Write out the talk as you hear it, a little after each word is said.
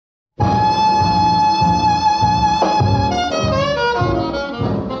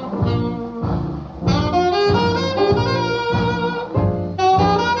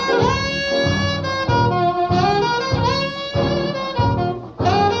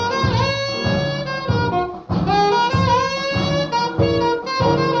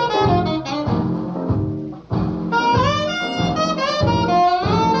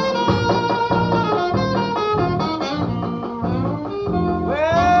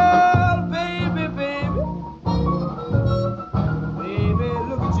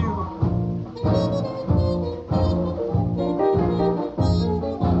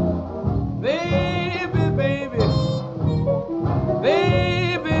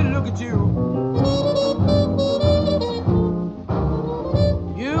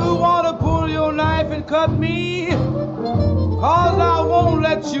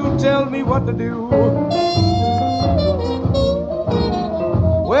you tell me what to do.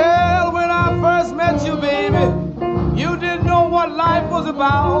 Well, when I first met you, baby, you didn't know what life was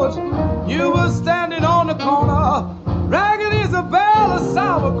about. You were standing on the corner, ragged Isabel, a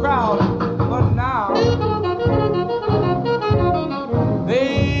sauerkraut. But now,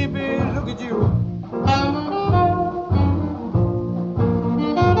 baby, look at you.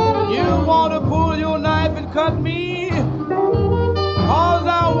 You want to pull your knife and cut me, 'cause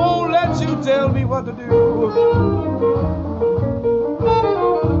I won't let you tell me what to do.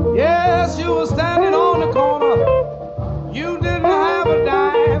 Yes, you were